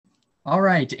All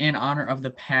right, in honor of the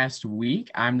past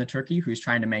week, I'm the turkey who's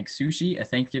trying to make sushi a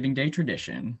Thanksgiving Day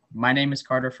tradition. My name is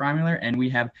Carter Freimuller, and we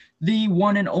have the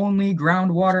one and only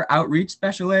groundwater outreach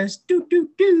specialist. Doo doo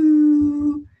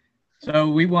doo. So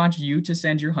we want you to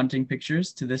send your hunting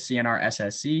pictures to the CNR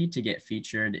SSC to get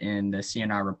featured in the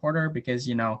CNR Reporter because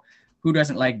who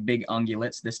doesn't like big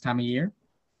ungulates this time of year?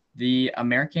 The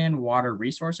American Water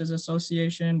Resources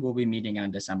Association will be meeting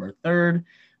on December 3rd,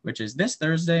 which is this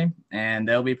Thursday, and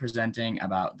they'll be presenting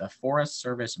about the Forest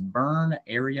Service Burn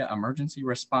Area Emergency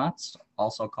Response,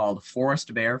 also called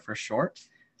Forest Bear for short.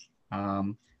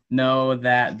 Know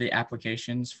that the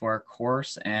applications for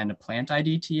course and plant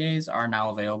IDTAs are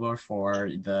now available for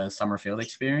the summer field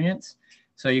experience.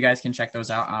 So you guys can check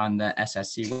those out on the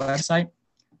SSC website.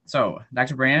 So,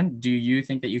 Dr. Brand, do you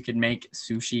think that you could make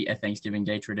sushi a Thanksgiving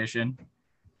Day tradition?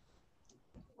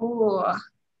 Ooh,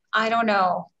 I don't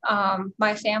know.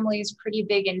 My family is pretty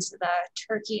big into the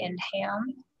turkey and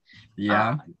ham. Yeah.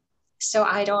 Um, so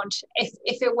I don't,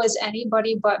 if it was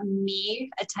anybody but me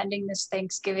attending this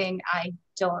Thanksgiving, I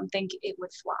don't think it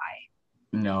would fly.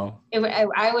 No.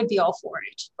 I would be all for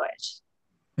it,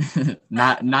 but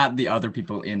not the other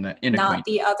people in a not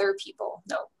the other people.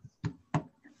 No.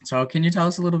 So can you tell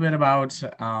us a little bit about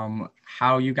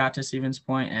how you got to Stevens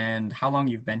Point and how long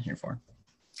you've been here for?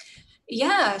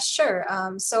 Yeah, sure.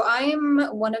 So I'm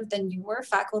one of the newer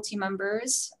faculty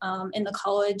members in the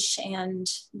college and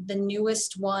the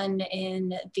newest one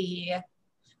in the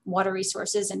water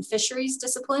resources and fisheries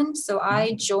discipline. So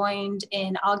I joined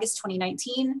in August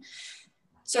 2019.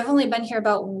 So I've only been here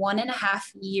about 1.5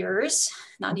 years,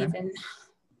 not even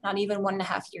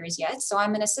 1.5 years yet. So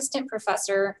I'm an assistant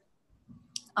professor,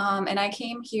 and I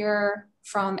came here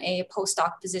from a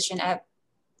postdoc position at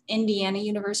Indiana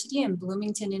University in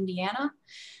Bloomington, Indiana.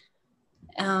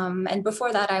 And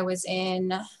before that, I was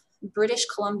in British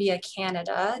Columbia,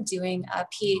 Canada, doing a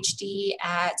PhD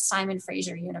at Simon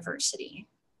Fraser University.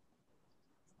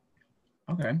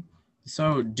 Okay.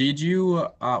 So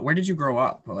where did you grow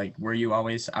up? Like, were you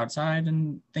always outside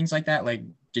and things like that? Like,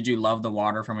 did you love the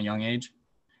water from a young age?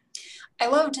 I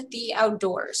loved the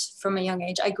outdoors from a young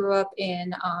age. I grew up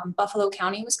in Buffalo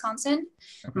County, Wisconsin.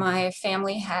 Okay. My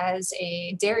family has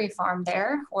a dairy farm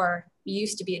there, or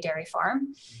used to be a dairy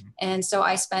farm. And so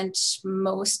I spent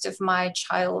most of my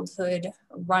childhood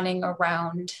running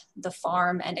around the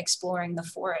farm and exploring the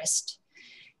forest.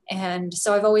 And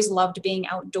so I've always loved being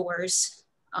outdoors.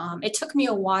 It took me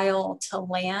a while to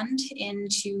land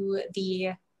into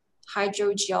the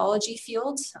hydrogeology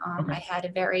field. Okay. I had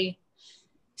a very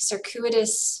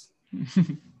circuitous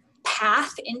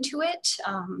path into it,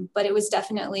 but it was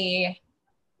definitely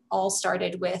all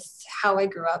started with how I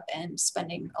grew up and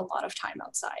spending a lot of time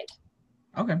outside.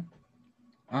 Okay.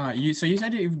 You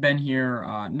said you've been here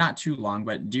not too long,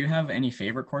 but do you have any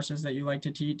favorite courses that you like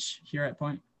to teach here at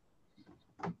Point?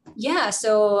 Yeah,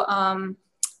 so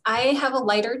I have a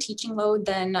lighter teaching load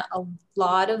than a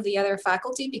lot of the other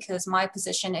faculty because my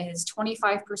position is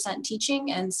 25%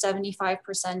 teaching and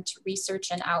 75%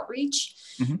 research and outreach.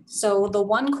 Mm-hmm. So the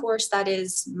one course that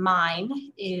is mine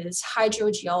is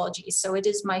hydrogeology. So it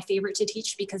is my favorite to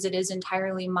teach because it is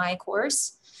entirely my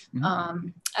course. Mm-hmm.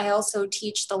 I also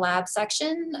teach the lab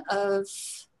section of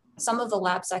some of the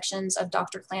lab sections of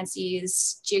Dr.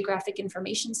 Clancy's Geographic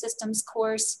Information Systems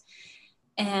course.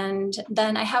 And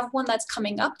then I have one that's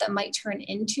coming up that might turn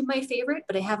into my favorite,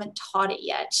 but I haven't taught it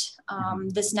yet.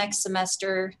 This next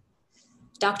semester,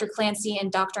 Dr. Clancy and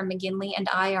Dr. McGinley and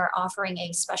I are offering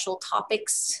a special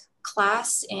topics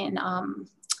class in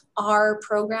R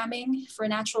programming for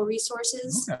natural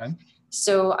resources. Okay.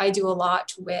 So I do a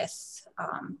lot with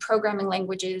programming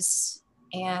languages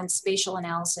and spatial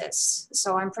analysis.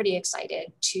 So I'm pretty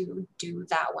excited to do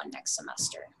that one next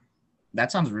semester. That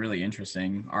sounds really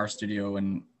interesting. RStudio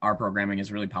and R programming is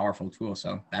a really powerful tool.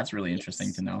 So that's really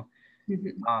interesting to know.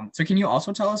 Mm-hmm. So can you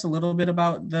also tell us a little bit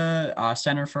about the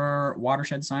Center for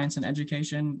Watershed Science and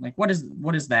Education? Like what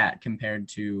is that compared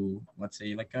to, let's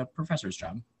say, like a professor's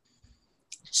job?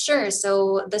 Sure.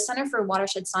 So the Center for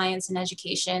Watershed Science and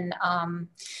Education,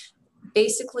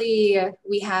 basically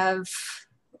we have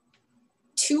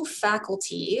 2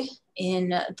 faculty in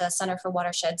the Center for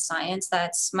Watershed Science.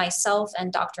 That's myself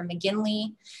and Dr.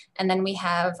 McGinley. And then we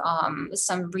have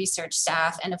some research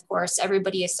staff and of course,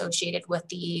 everybody associated with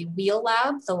the WHEEL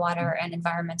Lab, the Water and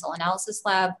Environmental Analysis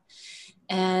Lab.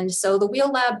 And so the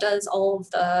WHEEL Lab does all of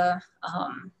the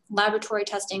laboratory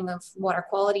testing of water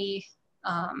quality,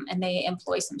 and they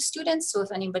employ some students. So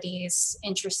if anybody is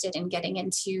interested in getting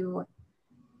into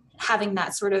having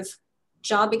that sort of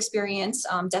job experience,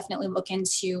 definitely look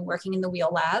into working in the wheel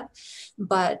lab.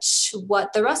 But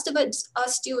what the rest of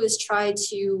us do is try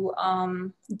to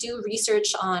do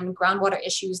research on groundwater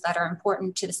issues that are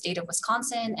important to the state of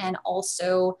Wisconsin, and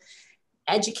also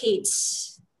educate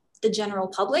the general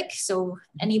public. So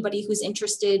anybody who's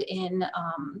interested in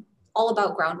all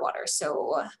about groundwater.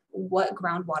 So what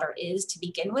groundwater is to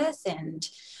begin with, and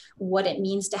what it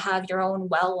means to have your own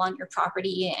well on your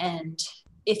property, and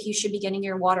if you should be getting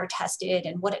your water tested,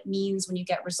 and what it means when you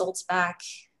get results back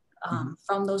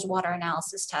from those water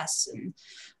analysis tests. And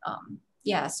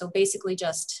yeah, so basically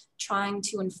just trying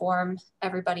to inform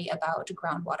everybody about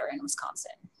groundwater in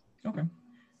Wisconsin. Okay.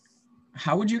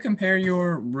 How would you compare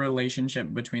your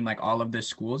relationship between like all of the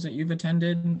schools that you've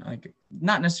attended? Like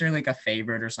not necessarily like a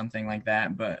favorite or something like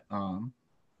that, but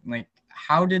like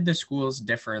how did the schools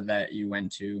differ that you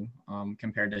went to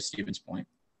compared to Stevens Point?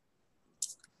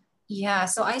 Yeah,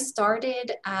 so I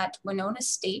started at Winona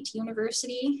State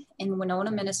University in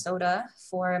Winona, Minnesota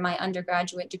for my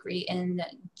undergraduate degree in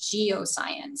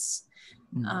geoscience.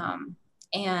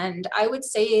 And I would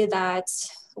say that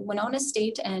Winona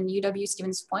State and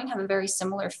UW-Stevens Point have a very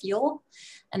similar feel.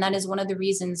 And that is one of the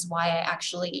reasons why I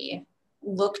actually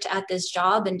looked at this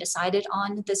job and decided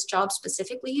on this job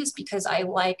specifically, is because I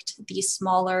liked the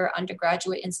smaller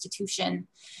undergraduate institution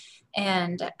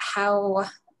and how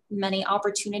many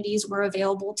opportunities were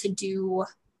available to do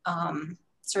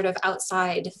sort of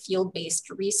outside field-based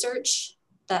research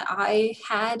that I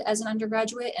had as an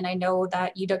undergraduate. And I know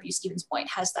that UW-Stevens Point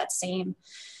has that same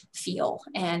feel,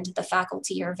 and the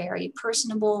faculty are very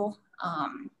personable.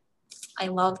 I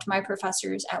loved my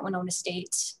professors at Winona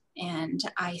State, and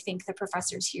I think the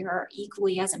professors here are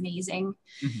equally as amazing.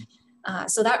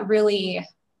 So that really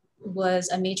was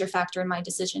a major factor in my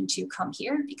decision to come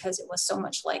here, because it was so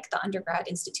much like the undergrad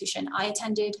institution I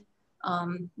attended.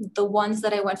 The ones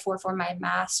that I went for my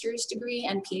master's degree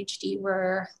and PhD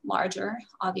were larger,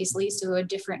 obviously, so a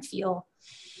different feel.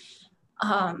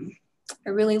 I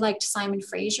really liked Simon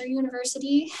Fraser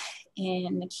University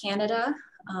in Canada,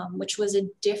 which was a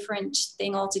different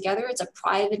thing altogether. It's a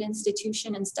private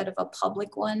institution instead of a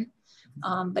public one,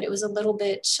 but it was a little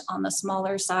bit on the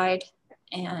smaller side,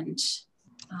 and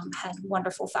had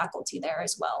wonderful faculty there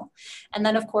as well. And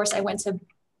then of course I went to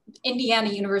Indiana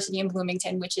University in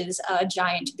Bloomington, which is a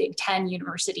giant Big Ten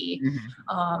university.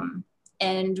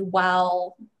 And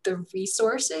while the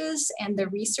resources and the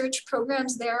research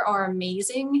programs there are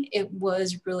amazing, it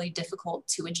was really difficult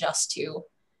to adjust to,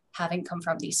 having come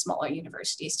from these smaller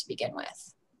universities to begin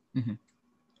with.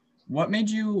 What made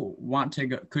you want to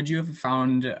go? Could you have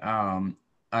found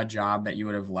a job that you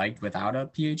would have liked without a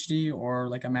PhD or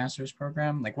like a master's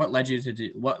program? Like what led you to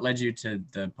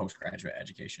the postgraduate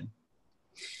education?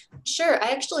 Sure,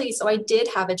 so I did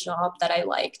have a job that I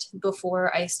liked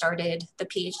before I started the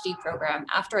PhD program.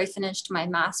 After I finished my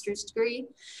master's degree,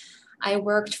 I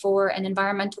worked for an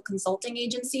environmental consulting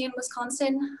agency in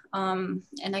Wisconsin,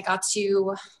 and I got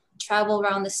to travel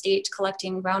around the state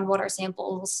collecting groundwater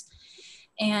samples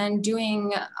and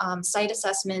doing site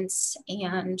assessments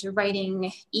and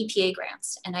writing EPA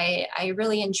grants. And I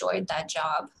really enjoyed that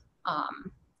job.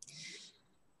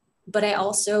 But I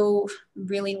also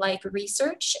really like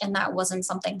research, and that wasn't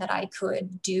something that I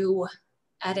could do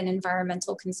at an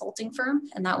environmental consulting firm.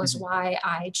 And that was why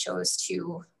I chose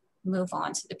to move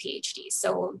on to the PhD.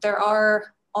 So there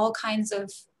are all kinds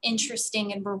of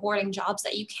interesting and rewarding jobs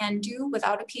that you can do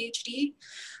without a PhD.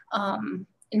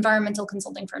 Environmental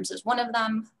consulting firms is one of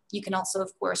them. You can also,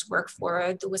 of course, work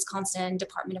for the Wisconsin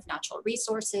Department of Natural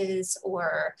Resources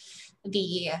or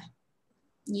the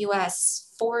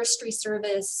U.S. Forestry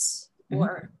Service,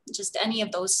 or just any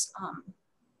of those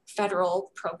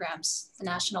federal programs, the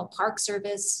National Park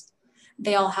Service.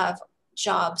 They all have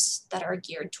jobs that are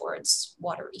geared towards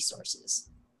water resources.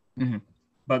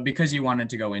 But because you wanted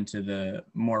to go into the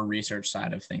more research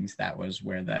side of things, that was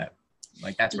where that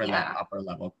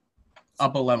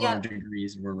upper level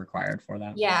degrees were required for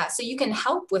that. Yeah, so you can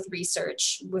help with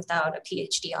research without a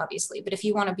PhD, obviously, but if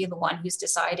you want to be the one who's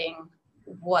deciding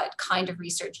what kind of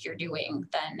research you're doing,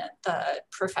 then the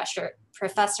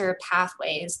professor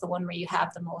pathway is the one where you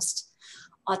have the most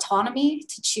autonomy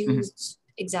to choose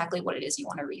exactly what it is you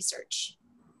want to research.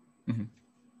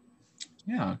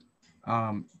 Yeah.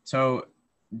 So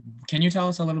can you tell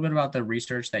us a little bit about the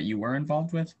research that you were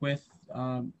involved with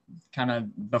kind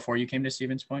of before you came to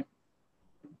Stevens Point?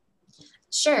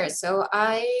 Sure. So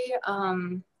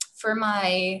for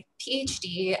my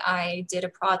PhD, I did a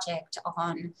project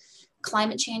on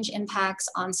climate change impacts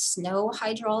on snow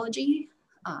hydrology.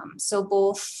 So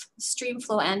both stream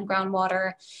flow and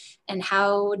groundwater, and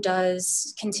how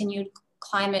does continued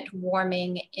climate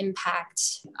warming impact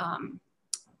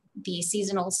the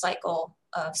seasonal cycle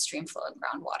of stream flow and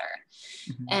groundwater.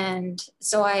 Mm-hmm. And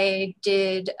so I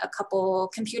did a couple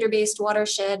computer-based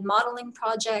watershed modeling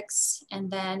projects,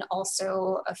 and then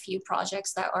also a few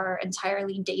projects that are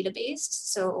entirely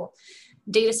data-based. So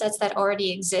data sets that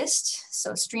already exist.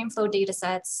 So stream flow data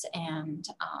sets and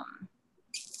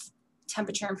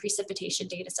temperature and precipitation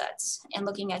data sets, and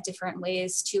looking at different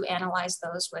ways to analyze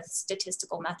those with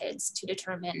statistical methods to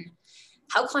determine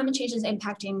how climate change is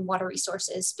impacting water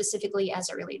resources, specifically as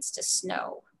it relates to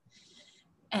snow.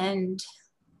 And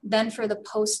then for the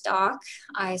postdoc,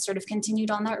 I sort of continued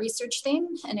on that research theme,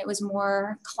 and it was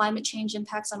more climate change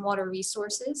impacts on water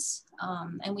resources.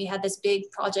 And we had this big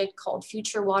project called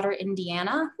Future Water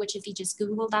Indiana, which if you just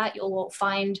Google that, you'll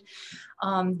find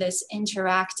this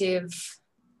interactive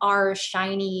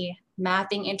R-Shiny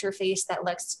mapping interface that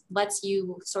lets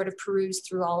you sort of peruse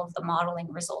through all of the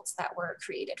modeling results that were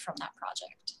created from that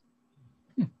project.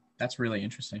 That's really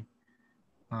interesting.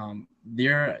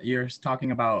 You're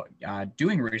talking about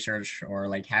doing research, or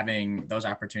like having those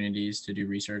opportunities to do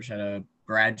research at a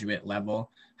graduate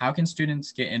level. How can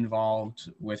students get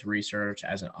involved with research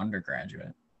as an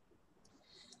undergraduate?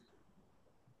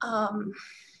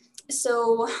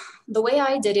 So the way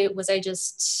I did it was I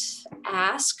just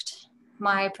asked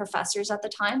my professors at the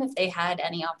time if they had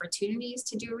any opportunities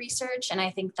to do research. And I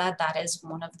think that that is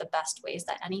one of the best ways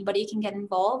that anybody can get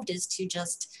involved, is to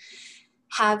just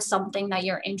have something that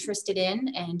you're interested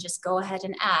in and just go ahead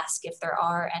and ask if there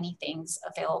are any things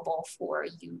available for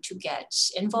you to get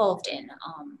involved in.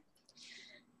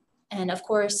 And of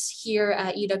course, here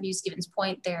at UW Stevens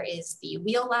Point, there is the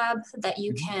Wheel Lab that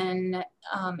you can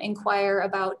inquire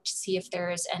about to see if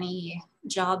there's any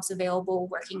jobs available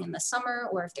working in the summer,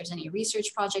 or if there's any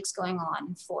research projects going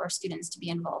on for students to be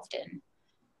involved in.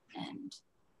 And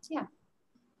yeah.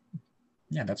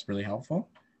 Yeah, that's really helpful.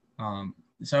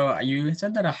 So you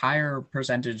said that a higher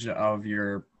percentage of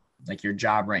your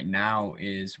job right now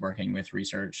is working with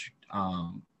research.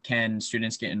 Can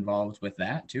students get involved with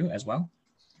that too as well?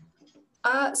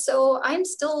 So I'm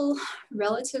still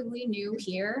relatively new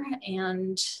here,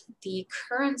 and the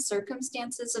current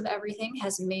circumstances of everything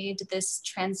has made this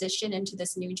transition into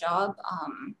this new job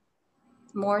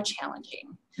more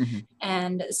challenging. Mm-hmm.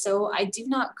 And so I do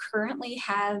not currently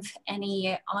have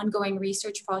any ongoing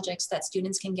research projects that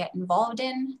students can get involved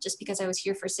in, just because I was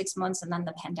here for 6 months and then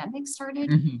the pandemic started.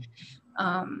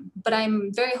 Mm-hmm. But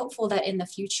I'm very hopeful that in the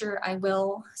future I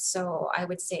will. So I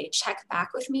would say check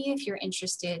back with me if you're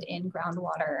interested in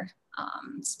groundwater,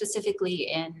 specifically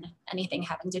in anything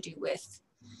having to do with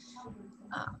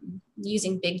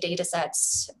using big data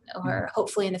sets, or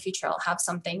hopefully in the future I'll have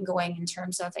something going in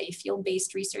terms of a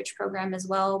field-based research program as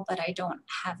well, but I don't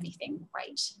have anything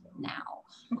right now.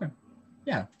 Okay.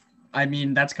 Yeah. I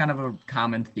mean, that's kind of a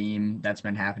common theme that's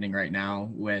been happening right now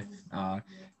with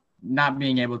not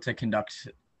being able to conduct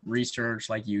research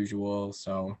like usual.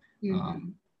 So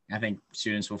I think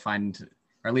students will find,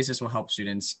 or at least this will help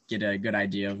students get a good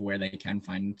idea of where they can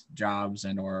find jobs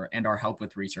and or help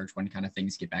with research when kind of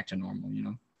things get back to normal, you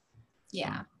know?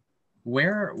 Yeah.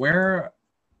 Where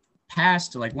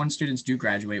past, like once students do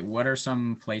graduate, what are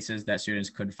some places that students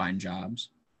could find jobs?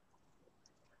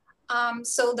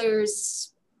 So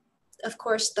there's, of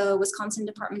course, the Wisconsin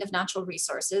Department of Natural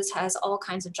Resources has all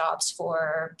kinds of jobs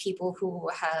for people who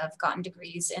have gotten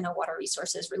degrees in a water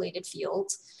resources related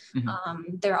field.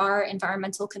 Mm-hmm. There are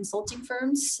environmental consulting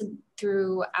firms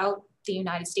throughout the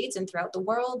United States and throughout the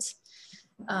world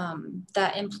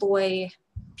that employ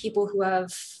people who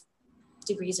have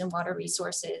degrees in water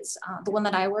resources. The one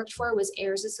that I worked for was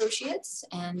Ayers Associates,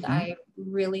 and I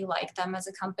really like them as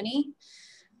a company.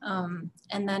 And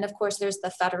then of course there's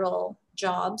the federal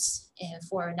jobs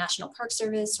for National Park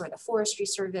Service or the Forestry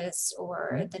Service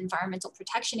or the Environmental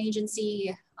Protection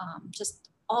Agency,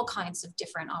 just all kinds of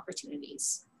different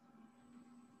opportunities.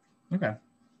 Okay.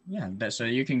 Yeah. So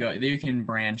you can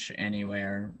branch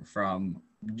anywhere from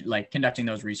like conducting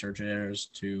those researches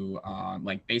to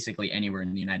like basically anywhere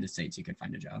in the United States you could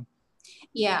find a job.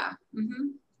 Yeah. Mm-hmm.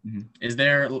 Mm-hmm. Is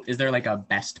there like a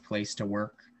best place to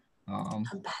work?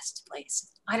 A best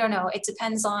place. I don't know. It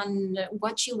depends on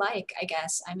what you like, I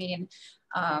guess. I mean,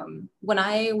 when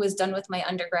I was done with my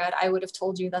undergrad, I would have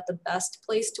told you that the best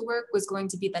place to work was going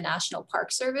to be the National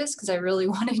Park Service, because I really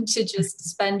wanted to just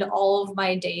spend all of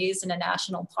my days in a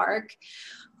national park.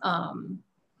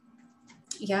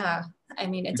 Yeah, I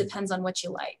mean, it depends on what you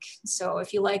like. So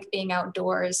if you like being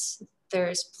outdoors,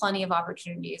 there's plenty of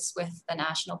opportunities with the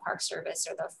National Park Service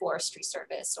or the Forestry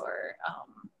Service, or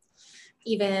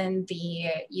even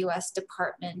the U.S.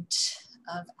 Department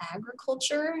of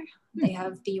Agriculture. They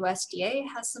have the USDA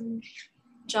has some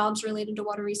jobs related to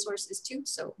water resources too.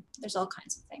 So there's all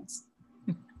kinds of things.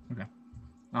 Okay.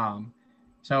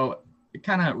 So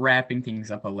kind of wrapping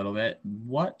things up a little bit,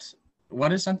 what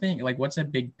is something like, what's a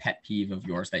big pet peeve of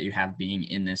yours that you have being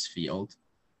in this field?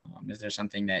 Is there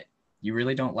something that you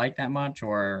really don't like that much,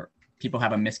 or people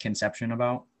have a misconception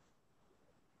about?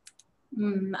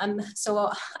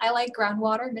 So I like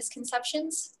groundwater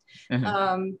misconceptions.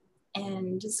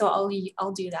 And so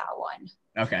I'll do that one.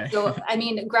 Okay. So, I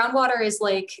mean, groundwater is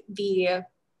like the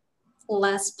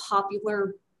less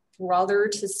popular brother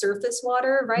to surface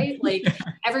water, right? Like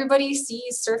everybody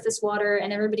sees surface water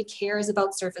and everybody cares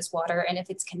about surface water. And if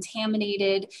it's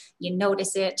contaminated, you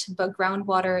notice it, but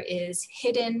groundwater is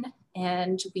hidden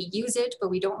and we use it, but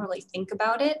we don't really think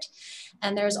about it.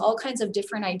 And there's all kinds of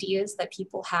different ideas that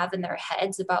people have in their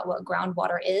heads about what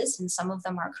groundwater is. And some of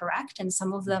them are correct and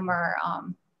some of them are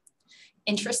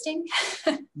interesting.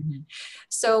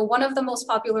 So one of the most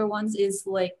popular ones is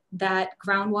like that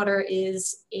groundwater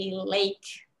is a lake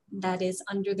that is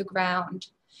under the ground.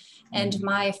 And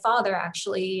my father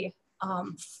actually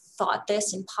thought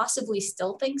this and possibly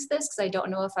still thinks this, because I don't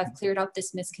know if I've cleared up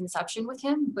this misconception with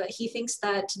him, but he thinks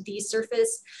that the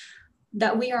surface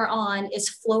that we are on is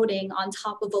floating on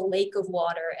top of a lake of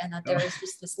water, and that there is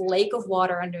just this lake of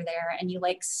water under there, and you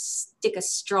like stick a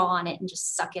straw on it and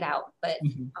just suck it out. But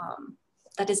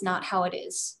that is not how it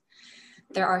is.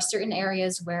 There are certain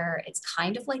areas where it's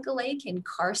kind of like a lake in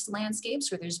karst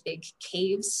landscapes where there's big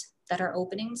caves that are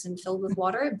openings and filled with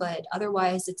water, but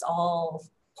otherwise it's all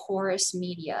porous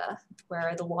media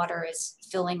where the water is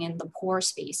filling in the pore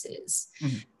spaces.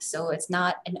 So it's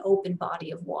not an open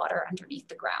body of water underneath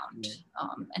the ground.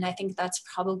 And I think that's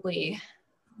probably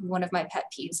one of my pet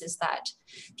peeves, is that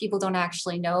people don't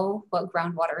actually know what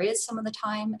groundwater is some of the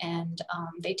time, and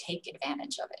they take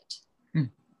advantage of it.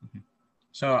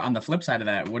 So on the flip side of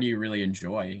that, what do you really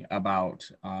enjoy about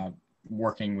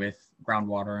working with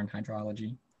groundwater and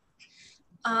hydrology?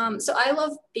 So I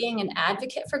love being an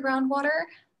advocate for groundwater.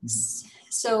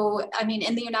 So, I mean,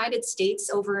 in the United States,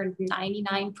 over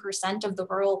 99% of the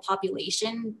rural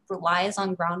population relies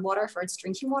on groundwater for its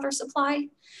drinking water supply.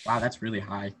 Wow, that's really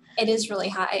high. It is really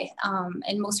high.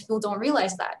 And most people don't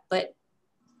realize that, but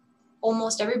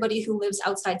almost everybody who lives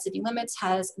outside city limits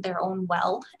has their own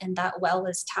well, and that well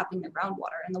is tapping the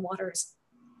groundwater, and the water is,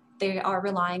 they are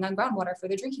relying on groundwater for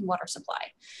their drinking water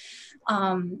supply.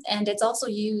 And it's also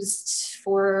used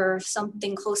for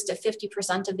something close to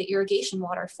 50% of the irrigation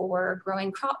water for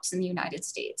growing crops in the United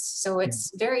States. So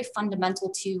it's very fundamental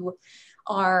to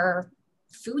our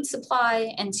food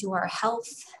supply and to our health.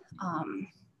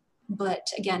 But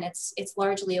again, it's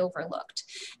largely overlooked.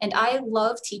 And I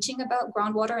love teaching about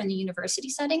groundwater in the university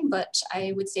setting, but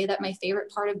I would say that my favorite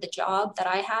part of the job that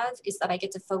I have is that I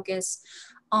get to focus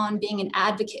on being an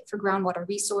advocate for groundwater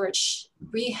research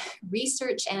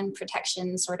and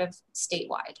protection sort of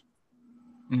statewide.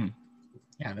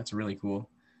 Yeah, that's really cool.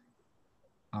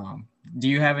 Do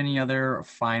you have any other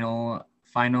final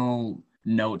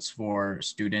notes for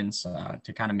students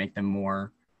to kind of make them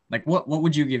more, like what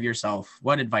would you give yourself?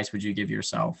 What advice would you give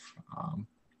yourself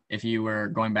if you were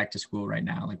going back to school right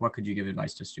now? Like what could you give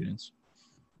advice to students?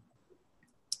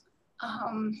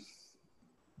 I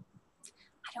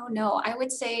don't know. I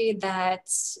would say that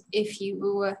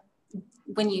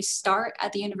when you start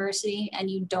at the university and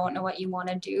you don't know what you want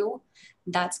to do,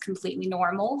 that's completely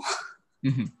normal.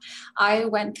 I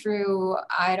went through,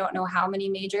 I don't know how many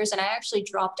majors, and I actually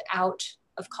dropped out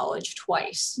of college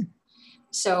twice.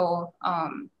 So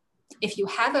if you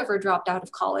have ever dropped out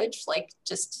of college, like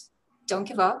just don't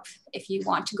give up. If you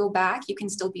want to go back, you can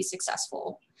still be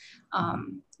successful.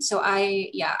 So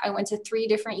I went to 3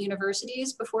 different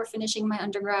universities before finishing my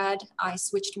undergrad. I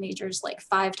switched majors like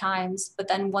 5 times, but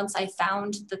then once I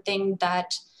found the thing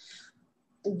that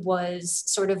was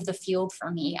sort of the field for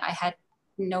me, I had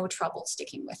no trouble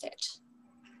sticking with it.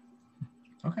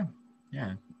 Okay.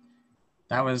 Yeah.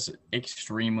 That was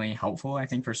extremely helpful, I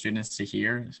think, for students to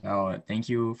hear. So thank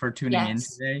you for tuning in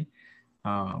today.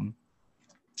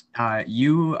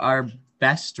 You are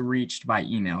best reached by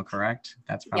email, correct?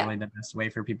 That's probably the best way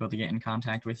for people to get in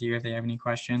contact with you if they have any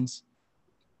questions.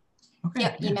 Okay.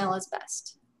 Yep, email is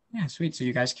best. Yeah, sweet. So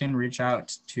you guys can reach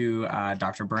out to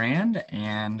Dr. Brand,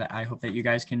 and I hope that you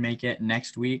guys can make it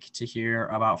next week to hear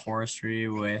about forestry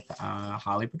with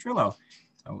Holly Petrillo.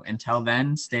 So until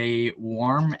then, stay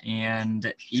warm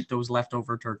and eat those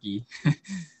leftover turkey.